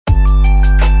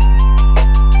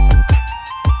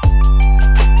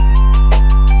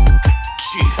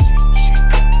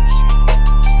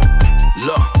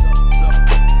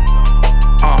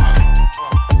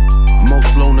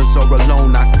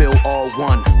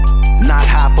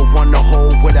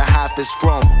is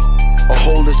from. A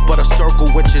hole is but a circle,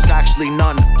 which is actually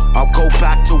none. I'll go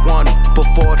back to one,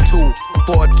 before two,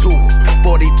 4-2,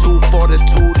 42,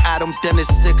 fortitude, atom, then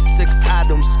it's 6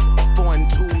 atoms, 4 and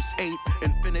 2's 8,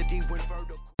 infinity when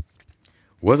vertical.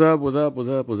 What's up?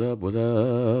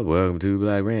 Welcome to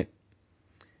Black Rant.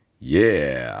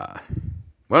 Yeah.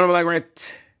 Welcome to Black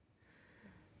Rant.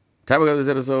 Topic of this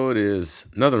episode is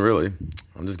nothing really.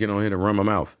 I'm just getting on here to run my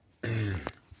mouth.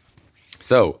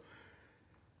 So,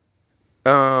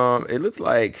 it looks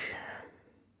like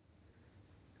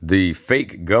the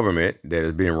fake government that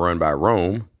is being run by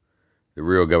Rome, the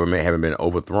real government having been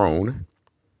overthrown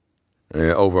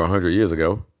over 100 years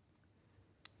ago,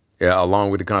 along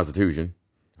with the Constitution.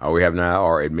 All we have now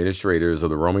are administrators of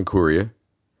the Roman Curia.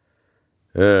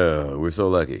 We're so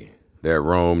lucky that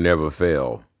Rome never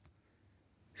fell.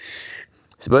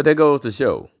 But that goes to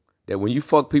show that when you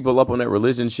fuck people up on that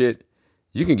religion shit,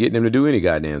 you can get them to do any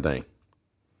goddamn thing.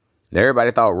 Now,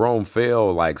 everybody thought Rome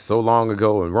fell like so long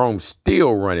ago, and Rome's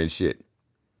still running shit.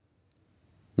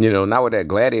 You know, not with that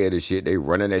gladiator shit. They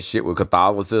running that shit with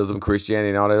Catholicism, Christianity,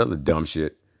 and all that other dumb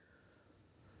shit.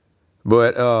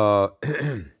 But,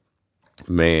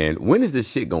 man, when is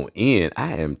this shit gonna end?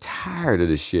 I am tired of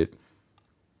this shit.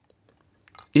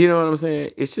 You know what I'm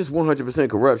saying? It's just 100%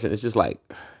 corruption. It's just like,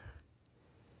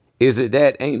 is it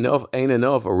that ain't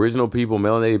enough original people,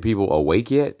 melanated people awake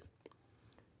yet?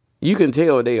 You can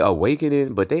tell they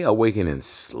awakening, but they awakening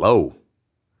slow.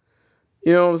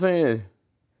 You know what I'm saying?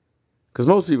 Because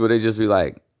most people, they just be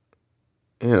like,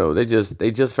 you know, they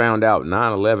just found out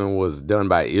 9/11 was done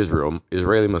by Israeli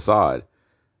Mossad.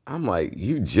 I'm like,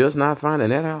 you just not finding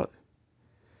that out?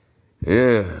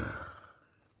 Yeah.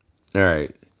 All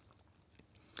right.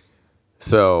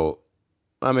 So,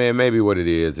 I mean, maybe what it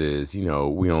is, you know,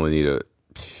 we only need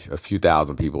a few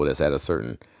thousand people that's at a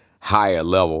certain higher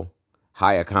level,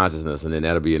 higher consciousness, and then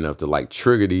that'll be enough to like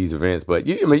trigger these events. But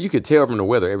you could tell from the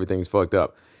weather everything's fucked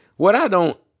up. What I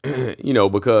don't, you know,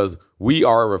 because we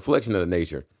are a reflection of the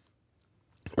nature,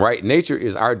 right? Nature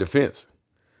is our defense.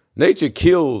 Nature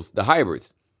kills the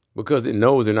hybrids because it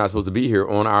knows they're not supposed to be here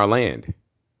on our land,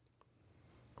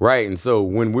 right? And so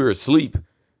when we're asleep,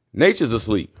 nature's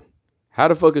asleep. How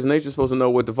the fuck is nature supposed to know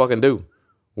what to fucking do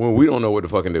when we don't know what to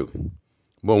fucking do?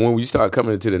 But when we start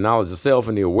coming into the knowledge of self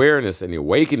and the awareness and the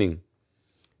awakening,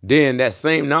 then that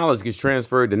same knowledge gets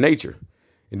transferred to nature.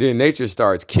 And then nature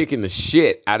starts kicking the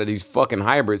shit out of these fucking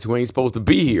hybrids who ain't supposed to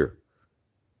be here.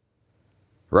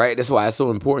 Right? That's why it's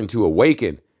so important to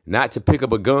awaken, not to pick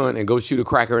up a gun and go shoot a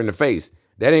cracker in the face.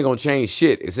 That ain't gonna change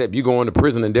shit except you going to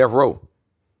prison and death row.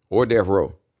 Or death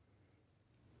row.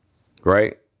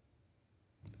 Right?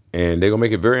 And they're going to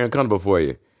make it very uncomfortable for you.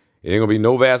 It ain't going to be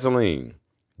no Vaseline.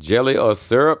 Jelly or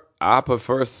syrup? I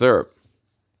prefer syrup.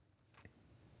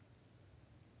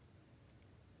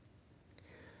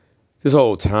 This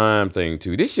whole time thing,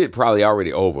 too. This shit probably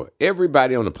already over.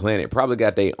 Everybody on the planet probably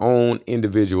got their own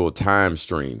individual time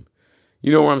stream.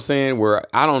 You know what I'm saying? Where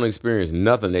I don't experience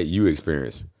nothing that you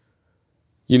experience.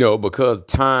 You know, because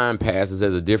time passes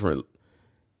in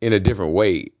a different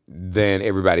way than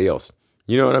everybody else.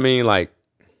 You know what I mean?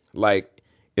 Like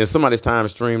in somebody's time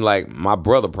stream, like my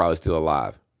brother probably still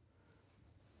alive.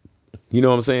 You know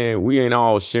what I'm saying? We ain't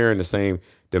all sharing the same.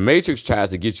 The Matrix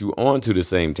tries to get you onto the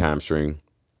same time stream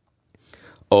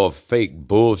of fake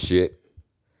bullshit.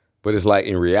 But it's like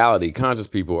in reality, conscious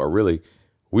people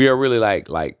we are really like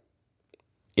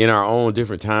in our own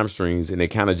different time streams, and they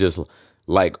kind of just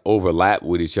like overlap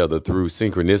with each other through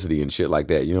synchronicity and shit like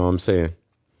that. You know what I'm saying?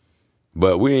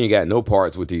 But we ain't got no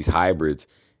parts with these hybrids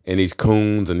and these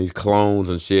coons and these clones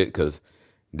and shit, because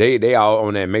they all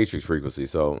on that matrix frequency.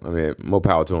 So, I mean, more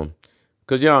power to them.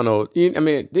 Because y'all know, I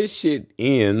mean, this shit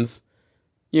ends,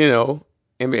 you know,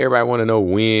 and everybody want to know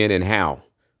when and how.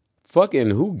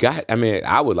 Fucking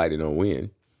I would like to know when.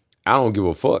 I don't give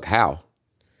a fuck how.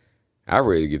 I'm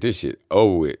ready to get this shit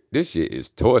over with. This shit is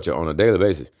torture on a daily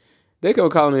basis. They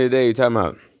come calling me today talking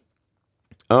about,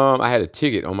 I had a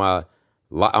ticket on my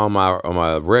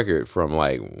record from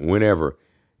like whenever,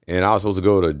 and I was supposed to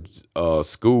go to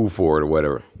school for it or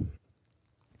whatever.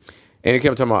 And they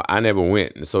kept talking about I never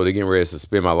went, and so they're getting ready to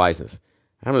suspend my license.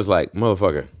 I'm just like,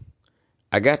 motherfucker,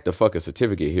 I got the fucking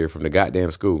certificate here from the goddamn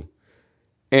school.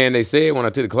 And they said when I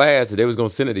took the class that they was gonna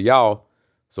send it to y'all.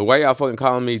 So why y'all fucking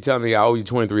calling me telling me I owe you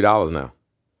 $23 now?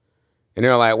 And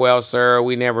they're like, well, sir,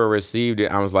 we never received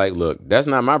it. I was like, look, that's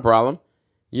not my problem.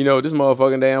 You know, this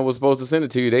motherfucking damn was supposed to send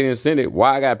it to you. They didn't send it.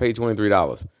 Why I got to pay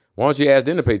 $23? Why don't you ask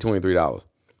them to pay $23?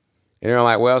 And they're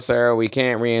like, well, sir, we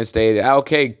can't reinstate it.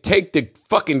 Okay, take the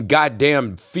fucking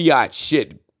goddamn fiat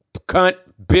shit, cunt,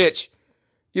 bitch.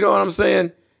 You know what I'm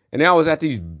saying? And they always got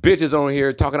these bitches on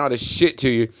here talking all this shit to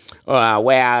you.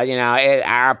 Well, it's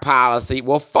our policy.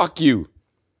 Well, fuck you.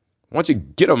 Why don't you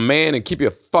get a man and keep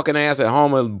your fucking ass at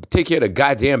home and take care of the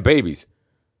goddamn babies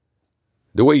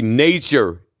the way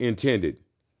nature intended.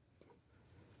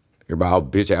 Everybody all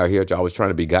bitch out here always trying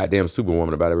to be goddamn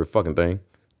superwoman about every fucking thing.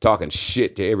 Talking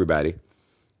shit to everybody.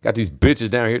 Got these bitches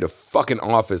down here at the fucking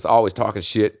office always talking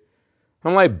shit.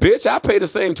 I'm like, bitch, I pay the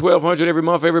same $1,200 every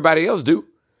month everybody else do.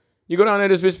 You go down there,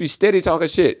 this bitch be steady talking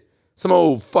shit. Some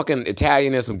old fucking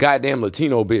Italian and some goddamn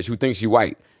Latino bitch who thinks she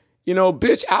white.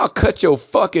 Bitch, I'll cut your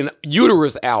fucking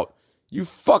uterus out. You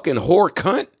fucking whore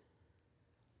cunt.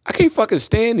 I can't fucking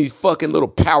stand these fucking little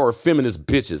power feminist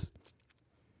bitches.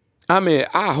 I mean,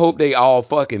 I hope they all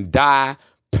fucking die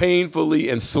painfully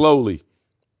and slowly.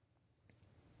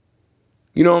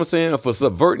 You know what I'm saying? For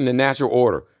subverting the natural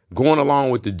order. Going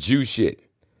along with the Jew shit.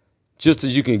 Just so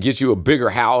you can get you a bigger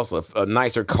house, a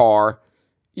nicer car.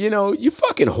 You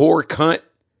fucking whore cunt.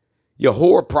 You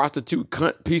whore prostitute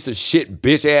cunt piece of shit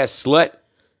bitch ass slut.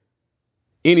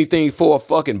 Anything for a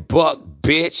fucking buck,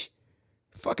 bitch.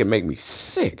 Fucking make me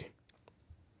sick.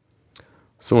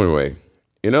 So anyway,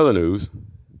 in other news,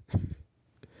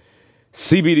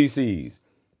 CBDCs.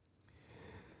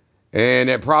 And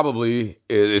that probably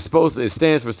it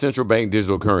stands for central bank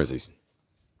digital currencies.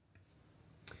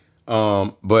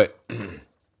 But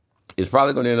it's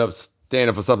probably going to end up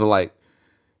standing for something like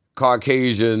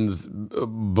Caucasians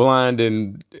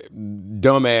blinding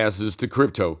dumbasses to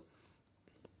crypto.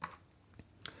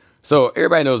 So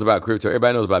everybody knows about crypto.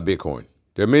 Everybody knows about Bitcoin.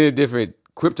 There are many different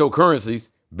cryptocurrencies.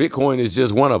 Bitcoin is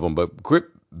just one of them, but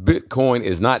Bitcoin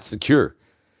is not secure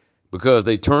because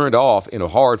they turned off in a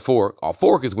hard fork. A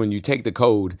fork is when you take the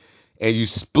code and you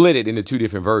split it into two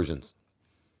different versions,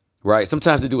 right?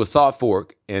 Sometimes they do a soft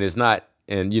fork and it's not,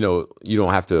 and you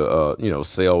don't have to,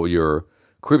 sell your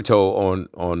crypto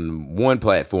on one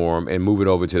platform and move it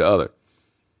over to the other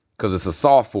because it's a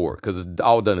soft fork because it's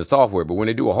all done in software. But when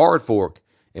they do a hard fork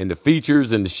and the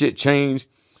features and the shit change,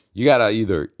 you gotta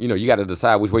either, you gotta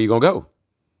decide which way you're gonna go.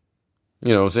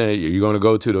 You know what I'm saying? Are you gonna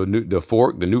go to the new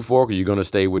fork, or you're gonna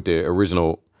stay with the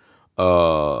original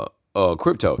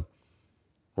crypto?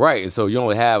 Right. And so you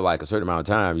only have like a certain amount of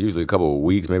time, usually a couple of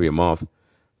weeks, maybe a month,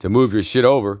 to move your shit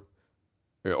over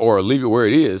or leave it where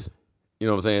it is. You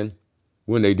know what I'm saying?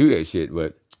 When they do that shit.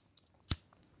 But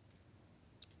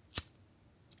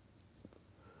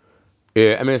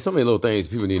yeah, I mean, so many little things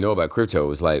people need to know about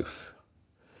crypto. It's like,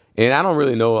 and I don't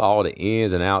really know all the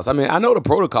ins and outs. I mean, I know the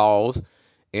protocols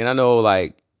and I know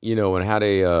and how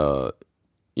they, how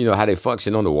they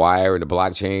function on the wire and the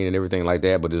blockchain and everything like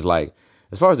that. But it's like,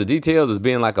 as far as the details as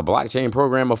being like a blockchain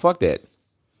programmer, fuck that.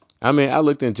 I mean, I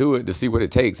looked into it to see what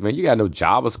it takes. Man, you got no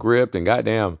JavaScript and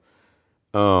goddamn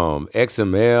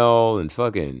XML and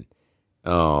fucking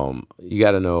you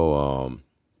got to know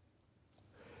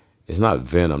it's not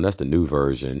Venom. That's the new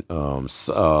version. What's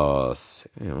the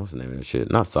name of that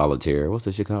shit? Not Solitaire. What's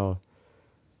that shit called?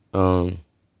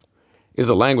 It's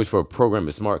a language for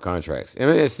programming smart contracts. And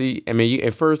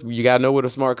at first you got to know what a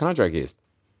smart contract is.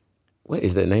 What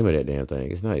is the name of that damn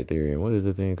thing? It's not Ethereum. What is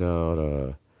the thing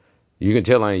called? You can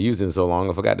tell I ain't using it so long.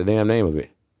 I forgot the damn name of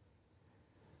it.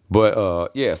 But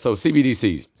so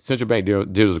CBDCs, central bank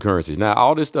digital currencies. Now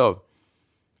all this stuff,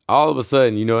 all of a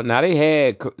sudden, now they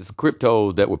had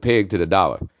cryptos that were pegged to the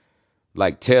dollar,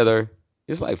 like Tether.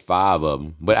 It's like 5 of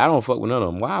them, but I don't fuck with none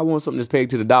of them. Why I want something that's pegged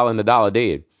to the dollar and the dollar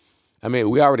dead? I mean,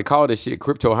 we already called this shit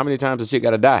crypto. How many times does shit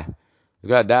gotta die? It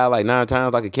gotta die like 9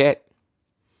 times like a cat.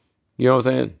 You know what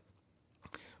I'm saying?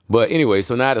 But anyway,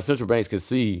 so now the central banks can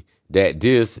see that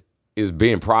this is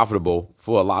being profitable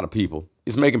for a lot of people.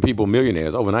 It's making people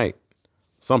millionaires overnight.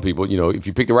 Some people, if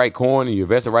you pick the right coin and you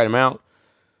invest the right amount,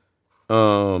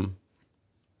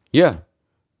 yeah,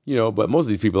 but most of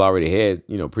these people already had,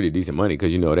 pretty decent money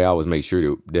because, they always make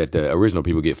sure that the original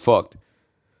people get fucked,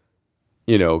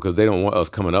 because they don't want us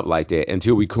coming up like that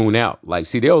until we coon out. Like,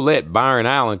 see, they'll let Byron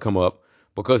Allen come up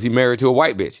because he married to a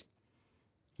white bitch.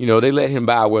 They let him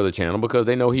buy a Weather Channel because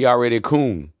they know he already a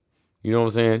coon. You know what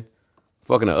I'm saying?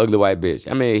 Fucking an ugly white bitch.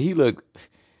 I mean,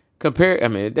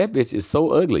 that bitch is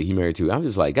so ugly he married to. I'm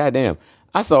just like, goddamn.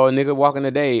 I saw a nigga walking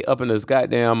today up in this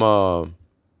goddamn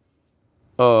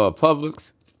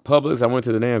Publix. I went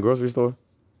to the damn grocery store.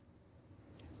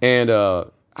 And I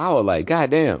was like,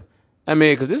 goddamn. I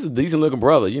mean, because this is a decent looking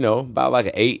brother, about like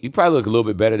an 8. He probably look a little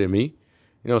bit better than me.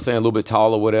 You know what I'm saying? A little bit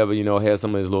taller, whatever, has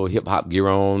some of his little hip hop gear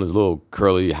on, his little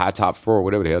curly high top fur,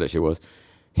 whatever the hell that shit was.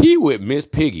 He with Miss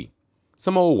Piggy.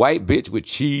 Some old white bitch with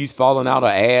cheese falling out her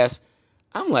ass.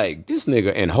 I'm like, this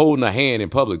nigga, and holding a hand in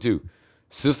public too.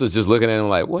 Sister's just looking at him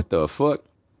like, what the fuck?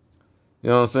 You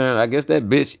know what I'm saying? I guess that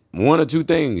bitch, one or two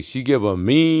things. She give a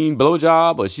mean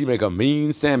blowjob or she make a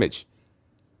mean sandwich.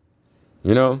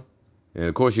 You know? And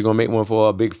of course, you're going to make one for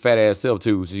a big fat ass self,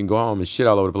 too, so you can go home and shit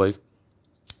all over the place.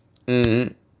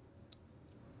 Mm-hmm.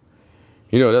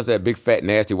 You know, that's that big fat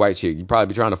nasty white chick. You probably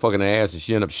be trying to fuck in the ass and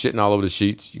she end up shitting all over the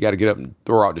sheets. You got to get up and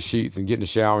throw out the sheets and get in the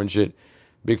shower and shit.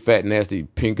 Big fat nasty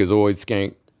pinkazoid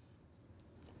skank.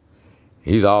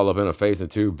 He's all up in her face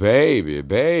and too, baby,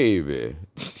 baby.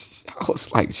 I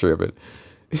was like tripping.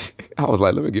 I was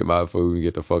like, let me get my food and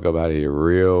get the fuck up out of here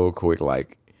real quick.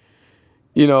 Like,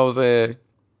 you know what I'm saying?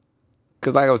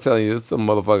 Because like I was telling you, there's some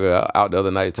motherfucker out the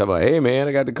other night talking about, hey man,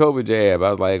 I got the COVID jab.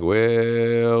 I was like,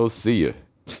 well, see ya.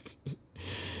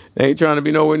 They ain't trying to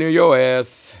be nowhere near your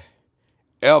ass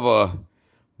ever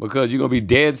because you're going to be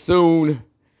dead soon.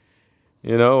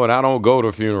 You know, and I don't go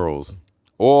to funerals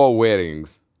or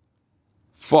weddings.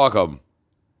 Fuck them.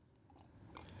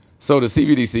 So the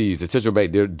CBDCs, the central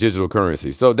bank digital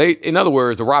currency. So they, in other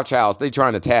words, the Rothschilds, they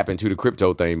trying to tap into the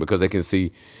crypto thing because they can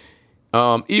see,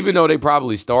 even though they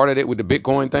probably started it with the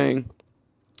Bitcoin thing,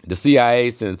 the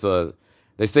CIA, since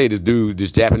they say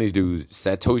this Japanese dude,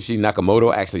 Satoshi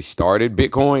Nakamoto, actually started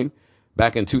Bitcoin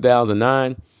back in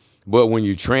 2009. But when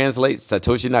you translate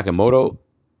Satoshi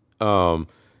Nakamoto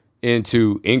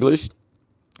into English,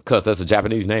 because that's a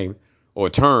Japanese name or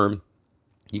term,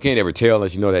 you can't ever tell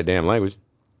unless you know that damn language.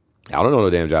 I don't know no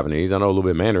damn Japanese. I know a little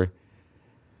bit Mandarin.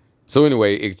 So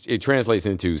anyway, it translates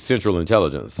into Central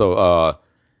Intelligence. So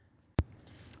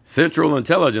Central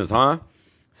Intelligence, huh?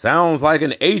 Sounds like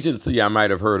an agency I might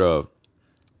have heard of.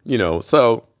 You know,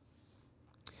 so,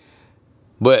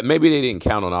 but maybe they didn't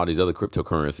count on all these other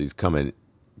cryptocurrencies coming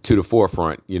to the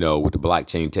forefront, you know, with the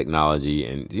blockchain technology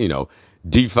and, you know,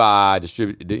 DeFi,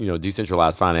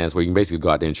 decentralized finance, where you can basically go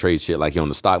out there and trade shit like you're on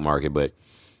the stock market, but,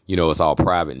 you know, it's all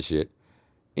private and shit.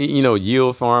 You know,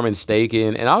 yield farming,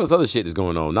 staking, and all this other shit is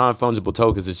going on, non-fungible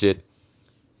tokens and shit.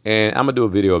 And I'm going to do a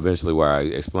video eventually where I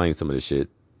explain some of this shit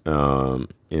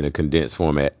in a condensed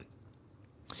format.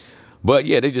 But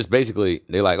yeah, they just basically,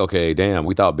 they like, okay, damn,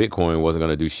 we thought Bitcoin wasn't going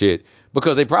to do shit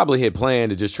because they probably had planned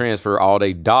to just transfer all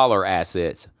their dollar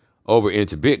assets over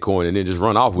into Bitcoin and then just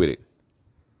run off with it.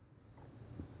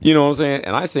 You know what I'm saying?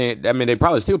 And I mean, they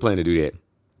probably still plan to do that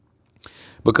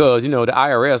because, you know, the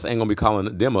IRS ain't going to be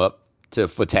calling them up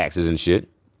for taxes and shit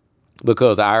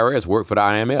because the IRS work for the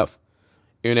IMF,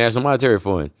 International Monetary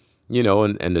Fund, you know,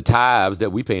 and the tithes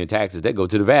that we pay in taxes, that go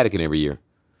to the Vatican every year.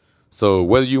 So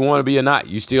whether you want to be or not,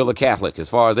 you still a Catholic as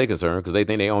far as they're concerned because they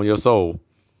think they own your soul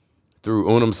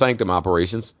through unum sanctum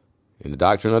operations in the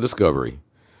doctrine of discovery,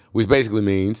 which basically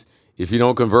means if you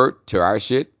don't convert to our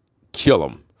shit, kill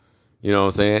them. You know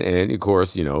what I'm saying? And of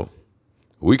course, you know,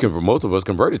 most of us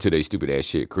converted to their stupid ass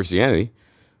shit, Christianity.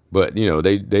 But, you know,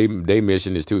 they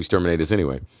mission is to exterminate us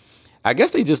anyway. I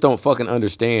guess they just don't fucking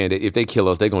understand that if they kill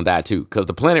us, they're going to die too. Because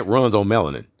the planet runs on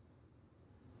melanin.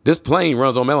 This plane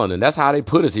runs on melanin. That's how they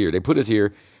put us here. They put us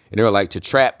here and they were like to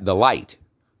trap the light.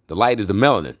 The light is the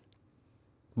melanin.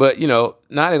 But, you know,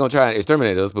 now they're going to try and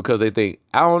exterminate us because they think,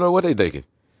 I don't know what they're thinking.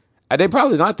 They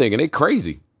probably not thinking. They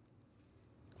crazy.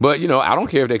 But, you know, I don't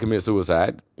care if they commit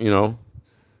suicide, you know,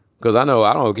 because I know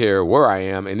I don't care where I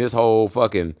am in this whole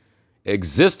fucking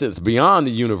existence beyond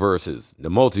the universes, the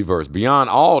multiverse, beyond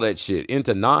all that shit,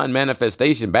 into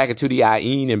non-manifestation, back into the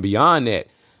Ayin and beyond that.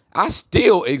 I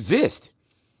still exist.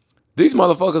 These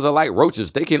motherfuckers are like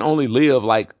roaches. They can only live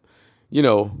like, you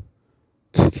know,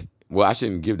 well, I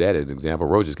shouldn't give that as an example.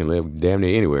 Roaches can live damn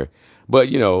near anywhere. But,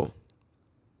 you know,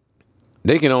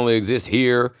 they can only exist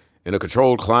here in a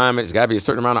controlled climate. There's got to be a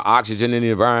certain amount of oxygen in the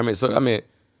environment. So, I mean,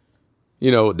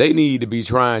 you know, they need to be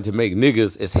trying to make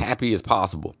niggas as happy as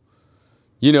possible.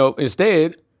 You know,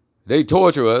 instead, they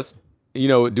torture us, you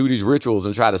know, do these rituals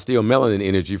and try to steal melanin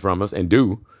energy from us and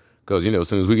do. Because, you know, as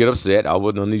soon as we get upset, I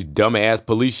wasn't on these dumbass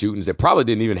police shootings that probably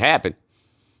didn't even happen.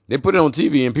 They put it on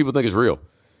TV and people think it's real.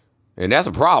 And that's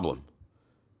a problem.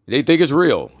 They think it's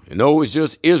real. And no, it's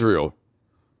just Israel.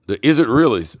 The is it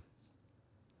reallys.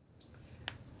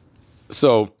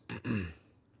 So,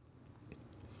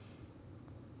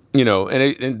 you know,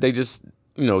 and they just,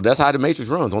 you know, that's how the Matrix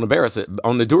runs on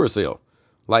the Duracell.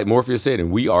 Like Morpheus said,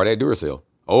 and we are that Duracell.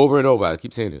 Over and over, I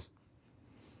keep saying this.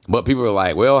 But people are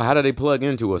like, well, how do they plug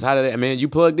into us? I mean, you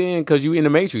plugged in because you in the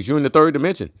Matrix. You're in the third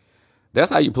dimension.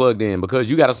 That's how you plugged in,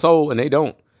 because you got a soul and they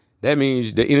don't. That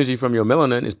means the energy from your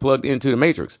melanin is plugged into the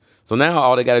Matrix. So now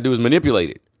all they got to do is manipulate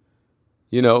it.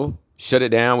 You know, shut it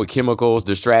down with chemicals,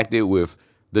 distract it with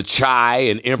the chai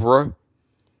and emperor.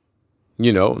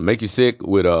 You know, make you sick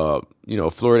with, you know,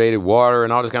 fluoridated water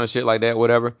and all this kind of shit like that,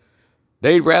 whatever.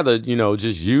 They'd rather,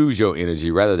 just use your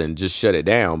energy rather than just shut it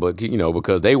down. But,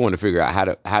 because they want to figure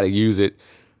out how to use it,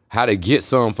 how to get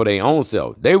some for their own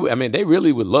self. They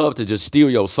really would love to just steal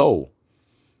your soul.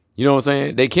 You know what I'm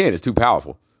saying? They can't. It's too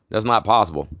powerful. That's not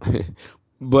possible.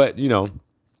 But, they ain't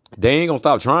going to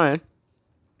stop trying.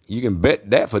 You can bet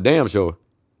that for damn sure.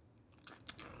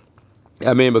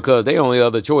 Because they only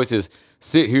other choice is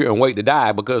sit here and wait to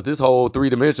die, because this whole third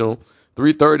dimension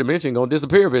gonna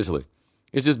disappear eventually.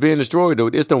 It's just being destroyed,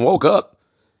 dude. It's done woke up.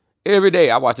 Every day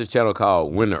I watch this channel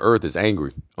called When the Earth is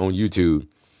Angry on YouTube.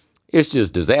 It's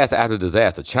just disaster after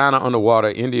disaster. China underwater,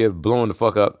 India blowing the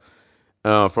fuck up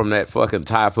from that fucking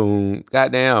typhoon.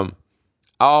 Goddamn,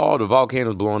 all the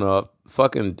volcanoes blowing up.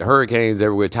 Fucking hurricanes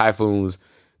everywhere, typhoons.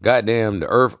 Goddamn, the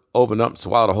earth opened up,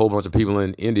 swallowed a whole bunch of people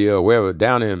in India or wherever,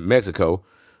 down in Mexico.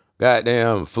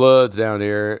 Goddamn, floods down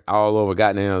there, all over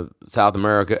goddamn South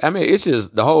America. It's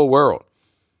just the whole world.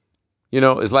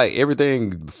 It's like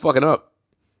everything fucking up,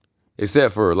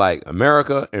 except for like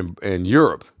America and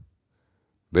Europe.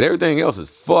 But everything else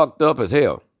is fucked up as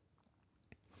hell.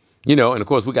 And of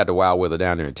course we got the wild weather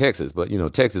down there in Texas, but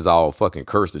Texas all fucking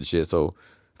cursed and shit, so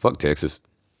fuck Texas.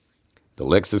 The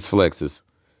Lexus flexes.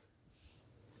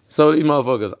 So these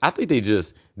motherfuckers, I think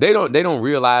they don't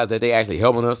realize that they actually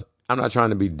helping us. I'm not trying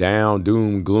to be down,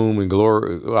 doom, gloom, and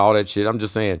glory, all that shit. I'm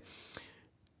just saying,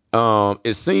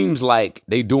 it seems like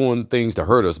they doing things to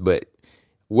hurt us, but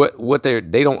what they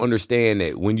don't understand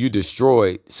that when you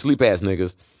destroy sleep ass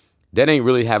niggas, that ain't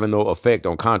really having no effect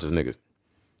on conscious niggas.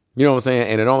 You know what I'm saying?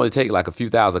 And it only take like a few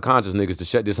thousand conscious niggas to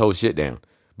shut this whole shit down,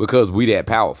 because we that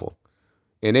powerful.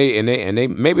 And they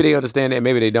maybe they understand that,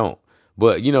 maybe they don't.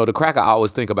 But the cracker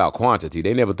always think about quantity.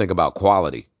 They never think about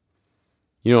quality.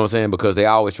 You know what I'm saying? Because they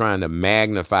always trying to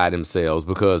magnify themselves,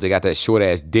 because they got that short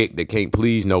ass dick that can't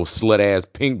please no slut ass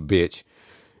pink bitch.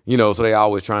 So they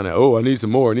always trying to, I need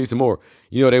some more,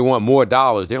 they want more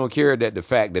dollars. They don't care that the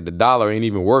fact that the dollar ain't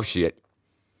even worth shit.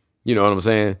 You know what I'm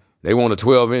saying? They want a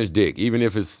 12-inch dick, even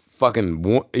if it's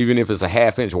a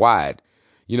half-inch wide.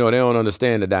 They don't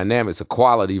understand the dynamics of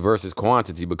quality versus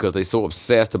quantity, because they so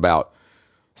obsessed about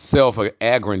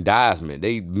self-aggrandizement.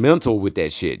 They mental with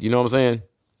that shit. You know what I'm saying?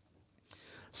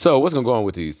 So what's gonna go on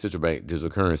with these central bank digital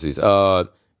currencies? They're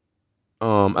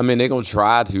gonna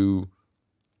try to,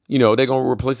 they're gonna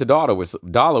replace the dollar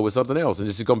with something else, and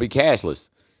it's just gonna be cashless.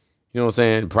 You know what I'm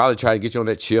saying? Probably try to get you on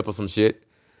that chip or some shit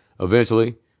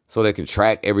eventually, so they can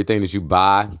track everything that you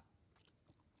buy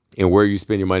and where you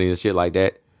spend your money and shit like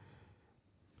that.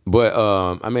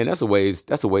 But that's a ways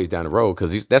down the road,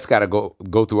 because that's got to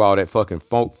go through all that fucking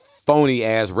phony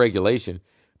ass regulation,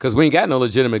 because we ain't got no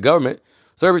legitimate government.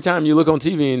 So every time you look on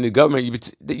TV and the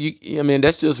government,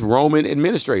 that's just Roman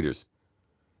administrators.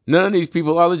 None of these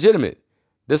people are legitimate.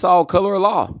 That's all color of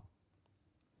law.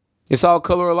 It's all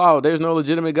color of law. There's no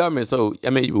legitimate government. So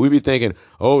we be thinking,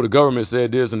 the government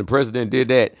said this and the president did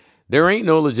that. There ain't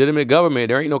no legitimate government.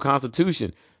 There ain't no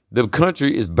constitution. The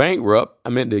country is bankrupt.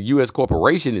 The U.S.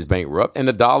 corporation is bankrupt, and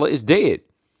the dollar is dead.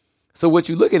 So what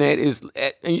you're looking at is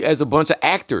as a bunch of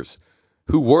actors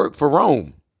who work for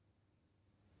Rome.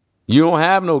 You don't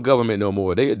have no government no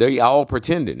more. They all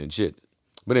pretending and shit.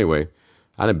 But anyway,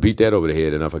 I done beat that over the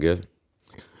head enough, I guess.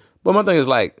 But my thing is,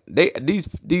 like,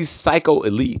 these psycho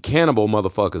elite cannibal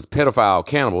motherfuckers, pedophile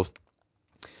cannibals,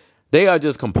 they are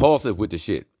just compulsive with the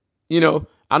shit.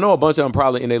 I know a bunch of them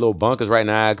probably in their little bunkers right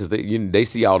now, because they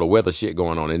see all the weather shit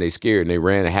going on and they scared and they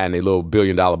ran and had in their little $1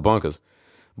 billion bunkers.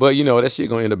 But that shit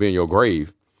gonna end up in your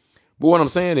grave. But what I'm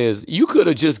saying is, you could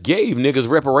have just gave niggas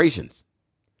reparations.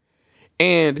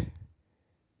 And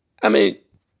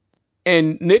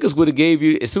niggas would have gave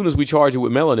you, as soon as we charge you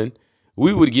with melanin,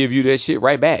 we would give you that shit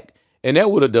right back. And that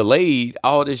would have delayed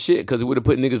all this shit, because it would have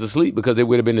put niggas to sleep, because they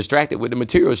would have been distracted with the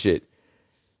material shit.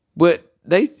 But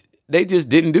they just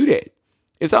didn't do that.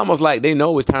 It's almost like they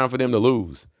know it's time for them to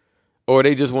lose, or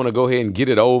they just want to go ahead and get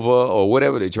it over, or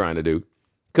whatever they're trying to do.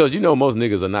 Because most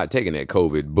niggas are not taking that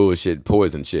COVID bullshit,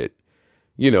 poison shit.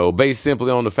 Based simply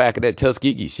on the fact of that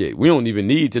Tuskegee shit. We don't even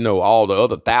need to know all the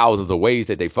other thousands of ways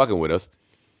that they fucking with us.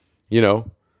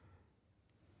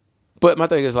 But my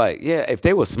thing is, like, yeah, if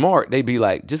they were smart, they'd be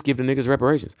like, just give the niggas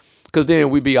reparations. Because then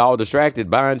we'd be all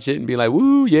distracted buying shit and be like,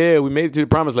 woo, yeah, we made it to the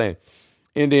promised land.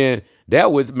 And then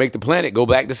that would make the planet go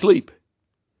back to sleep.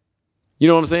 You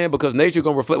know what I'm saying? Because nature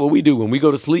gonna reflect what we do. When we go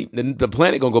to sleep, then the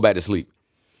planet gonna go back to sleep.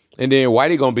 And then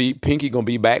Pinky gonna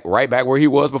be right back where he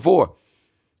was before.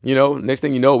 Next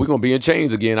thing you know, we're gonna be in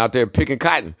chains again out there picking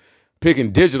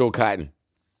digital cotton.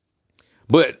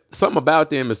 But something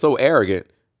about them is so arrogant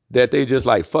that they just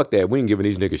like, fuck that. We ain't giving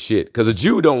these niggas shit. Because a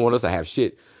Jew don't want us to have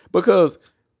shit. Because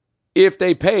if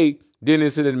they pay, then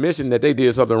it's an admission that they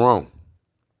did something wrong.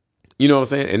 You know what I'm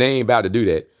saying? And they ain't about to do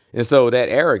that. And so that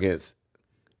arrogance,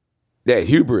 that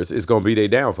hubris is going to be their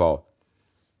downfall,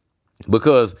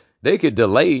 because they could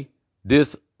delay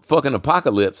this fucking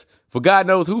apocalypse for God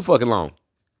knows who fucking long.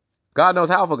 God knows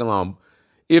how fucking long,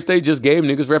 if they just gave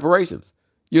niggas reparations.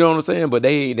 You know what I'm saying? But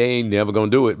they ain't never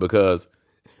going to do it, because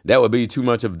that would be too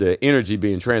much of the energy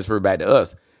being transferred back to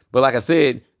us. But like I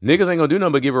said, niggas ain't going to do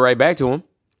nothing but give it right back to them.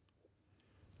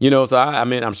 You know, so I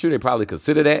mean, I'm sure they probably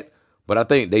consider that, but I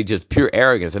think they just pure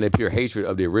arrogance and they pure hatred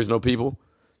of the original people,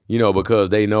 you know, because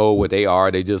they know what they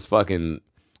are. They just fucking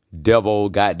devil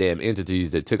goddamn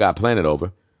entities that took our planet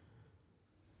over.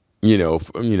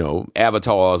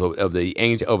 Avatars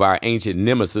of our ancient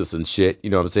nemesis and shit. You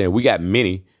know what I'm saying? We got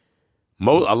many.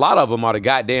 A lot of them are the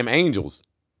goddamn angels.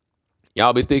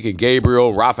 Y'all be thinking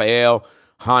Gabriel, Raphael,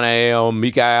 Hanael,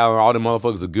 Mikael, all them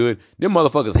motherfuckers are good. Them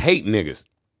motherfuckers hate niggas.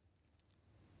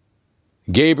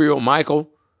 Gabriel, Michael,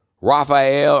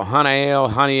 Raphael,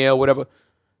 Haniel, whatever.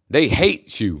 They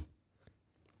hate you.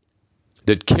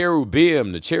 The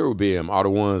cherubim are the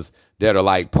ones that are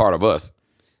like part of us.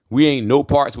 We ain't no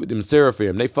parts with them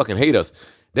seraphim. They fucking hate us.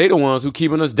 They the ones who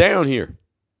keeping us down here.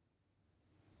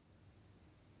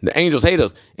 The angels hate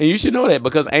us. And you should know that,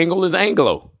 because Angel is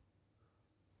Anglo.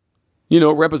 You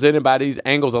know, represented by these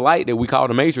angles of light that we call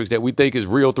the Matrix, that we think is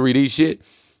real 3D shit,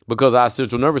 because our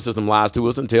central nervous system lies to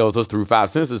us and tells us through 5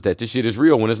 senses that this shit is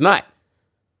real when it's not.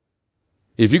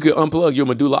 If you could unplug your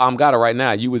medulla oblongata right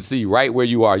now, you would see right where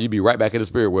you are. You'd be right back in the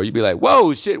spirit world. You'd be like,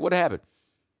 whoa, shit, what happened?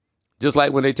 Just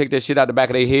like when they take that shit out the back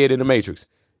of their head in the Matrix.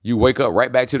 You wake up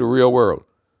right back to the real world,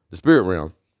 the spirit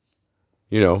realm.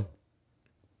 You know,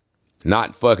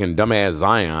 not fucking dumbass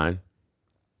Zion.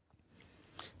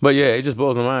 But yeah, it just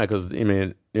blows my mind, because, I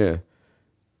mean, yeah.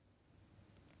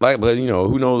 But you know,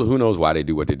 who knows why they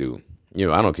do what they do. You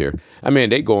know, I don't care. I mean,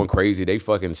 they going crazy. They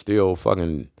fucking still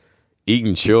fucking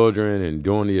eating children and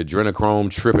doing the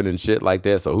adrenochrome tripping and shit like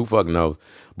that. So who fucking knows?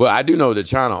 But I do know that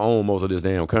China owns most of this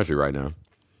damn country right now.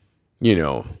 You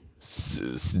know,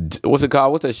 what's it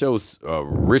called? What's that show?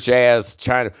 Rich ass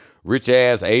China, rich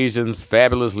ass Asians,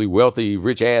 fabulously wealthy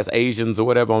rich ass Asians or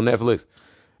whatever on Netflix.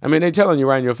 I mean, they telling you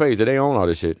right in your face that they own all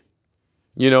this shit.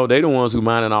 You know, they the ones who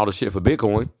mining all the shit for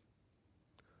Bitcoin.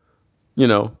 You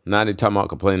know, now they talking about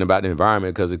complaining about the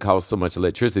environment because it costs so much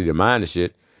electricity to mine the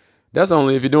shit. That's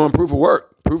only if you're doing proof of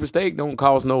work. Proof of stake don't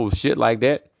cost no shit like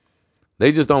that.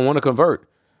 They just don't want to convert.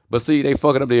 But see, they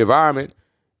fucking up the environment.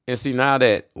 And see, now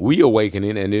that we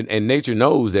awakening, and nature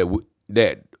knows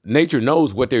that nature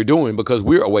knows what they're doing, because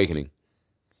we're awakening.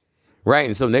 Right?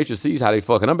 And so nature sees how they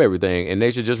fucking up everything, and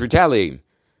nature just retaliating.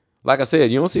 Like I said,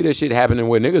 you don't see that shit happening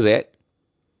where niggas at.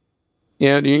 You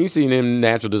know, you ain't seen them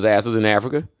natural disasters in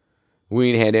Africa. We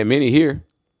ain't had that many here.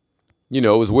 You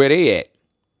know, it's where they at.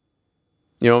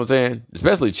 You know what I'm saying?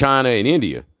 Especially China and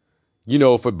India. You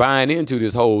know, for buying into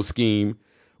this whole scheme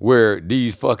where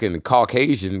these fucking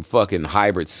Caucasian fucking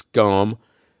hybrid scum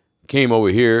came over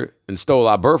here and stole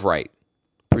our birthright.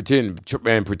 Pretended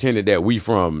that we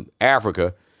from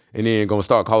Africa, and then gonna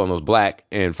start calling us black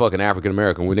and fucking African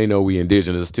American when they know we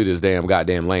indigenous to this damn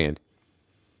goddamn land.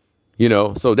 You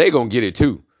know, so they gonna get it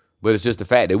too. But it's just the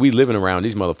fact that we living around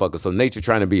these motherfuckers. So nature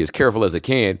trying to be as careful as it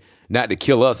can not to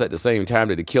kill us at the same time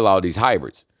that to kill all these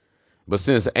hybrids. But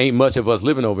since ain't much of us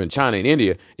living over in China and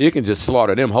India, it can just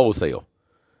slaughter them wholesale.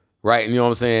 Right? And you know what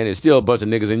I'm saying? It's still a bunch of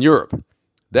niggas in Europe.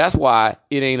 That's why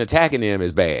it ain't attacking them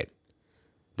as bad.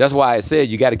 That's why I said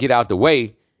you got to get out the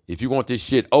way if you want this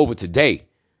shit over today.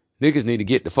 Niggas need to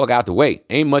get the fuck out the way.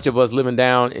 Ain't much of us living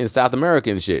down in South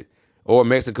America and shit. Or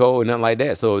Mexico and nothing like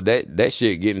that. So that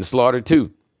shit getting slaughtered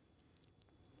too.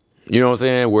 You know what I'm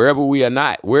saying?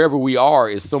 Wherever we are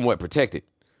is somewhat protected.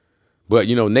 But,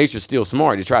 you know, nature's still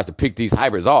smart. It tries to pick these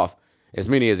hybrids off as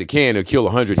many as it can to kill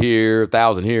 100 here,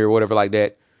 1,000 here, whatever like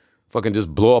that. Fucking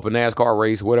just blow up a NASCAR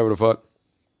race, whatever the fuck.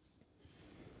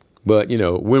 But, you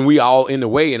know, when we all in the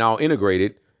way and all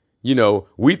integrated, you know,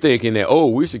 we thinking that, oh,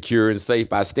 we're secure and safe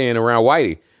by staying around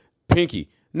Whitey, Pinky.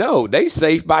 No, they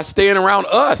safe by staying around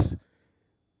us.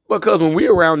 Because when we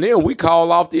around them, we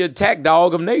call off the attack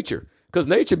dog of nature. Because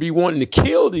nature be wanting to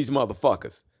kill these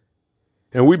motherfuckers.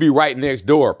 And we be right next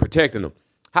door protecting them.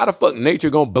 How the fuck nature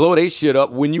gonna blow they shit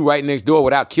up when you right next door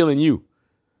without killing you?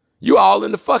 You all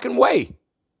in the fucking way.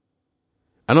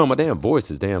 I know my damn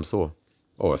voice is damn sore.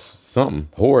 Or something.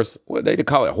 Hoarse. What they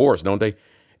call it? Horse, don't they?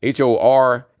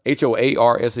 Hoarse.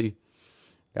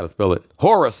 Gotta spell it.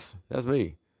 Horus. That's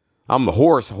me. I'm the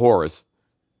Horus.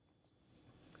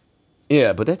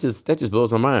 Yeah, but that just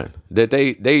blows my mind. That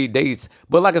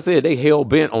but like I said, they hell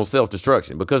bent on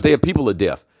self-destruction because they are people of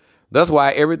death. That's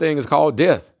why everything is called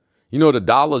death. You know, the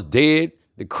dollar's dead.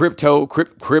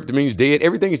 The crypt means dead.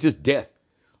 Everything is just death.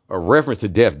 A reference to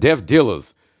death. Death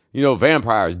dealers.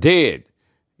 Vampires, dead.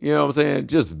 You know what I'm saying?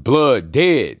 Just blood,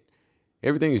 dead.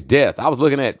 Everything is death. I was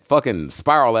looking at fucking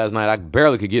Spiral last night. I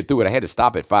barely could get through it. I had to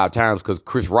stop it 5 times because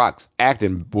Chris Rock's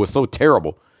acting was so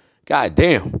terrible. God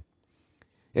damn.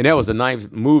 And that was the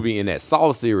 9th movie in that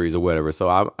Saw series or whatever.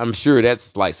 So I'm sure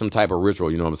that's like some type of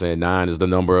ritual. You know what I'm saying? 9 is the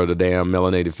number of the damn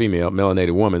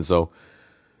melanated woman. So,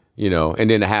 and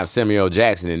then to have Samuel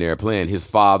Jackson in there playing his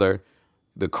father,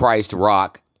 the Christ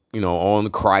Rock, on the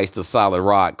Christ, the solid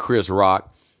rock, Chris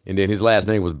Rock. And then his last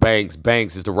name was Banks.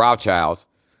 Banks is the Rothschilds.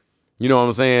 You know what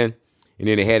I'm saying? And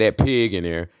then they had that pig in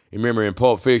there. Remember in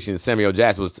Pulp Fiction, Samuel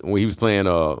Jackson when he was playing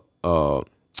what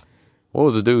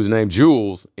was the dude's name?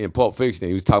 Jules in Pulp Fiction.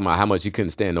 He was talking about how much he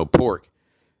couldn't stand no pork.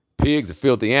 Pig's a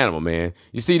filthy animal, man.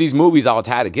 You see these movies all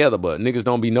tied together, but niggas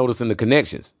don't be noticing the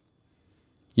connections.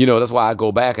 That's why I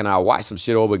go back and I watch some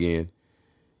shit over again.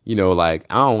 Like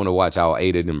I don't want to watch all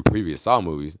 8 of them previous Saw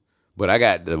movies, but I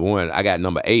got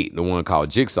number 8, the one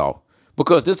called Jigsaw,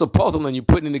 because this is a puzzle and you're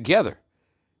putting it together.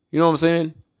 You know what I'm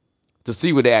saying? To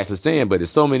see what they're actually saying, but there's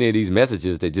so many of these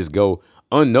messages that just go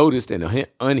unnoticed and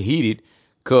unheeded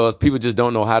because people just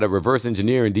don't know how to reverse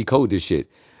engineer and decode this shit.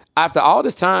 After all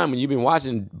this time, when you've been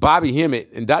watching Bobby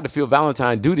Hemmett and Dr. Phil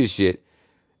Valentine do this shit,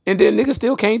 and then niggas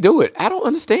still can't do it. I don't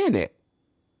understand that.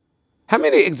 How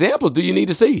many examples do you need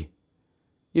to see?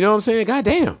 You know what I'm saying? God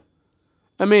damn.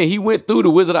 I mean, he went through the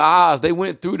Wizard of Oz. They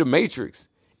went through the Matrix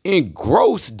in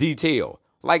gross detail,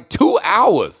 like 2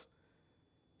 hours.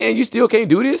 And you still can't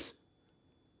do this?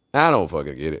 I don't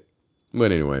fucking get it.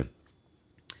 But anyway.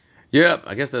 Yep,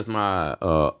 I guess that's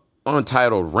my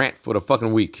untitled rant for the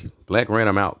fucking week. Black Rant,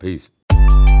 I'm out. Peace.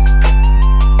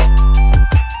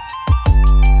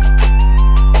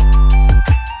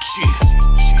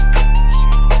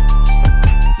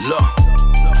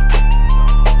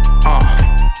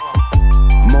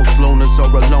 Most loners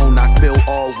are alone, I feel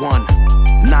all one.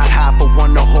 Not half a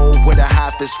one, the whole where the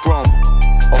half is from.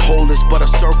 A whole is but a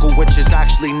circle, which is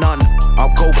actually none.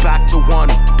 I'll go back to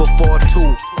 1 before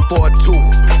 2, 4,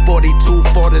 2, 42,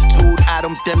 fortitude,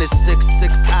 Adam, Dennis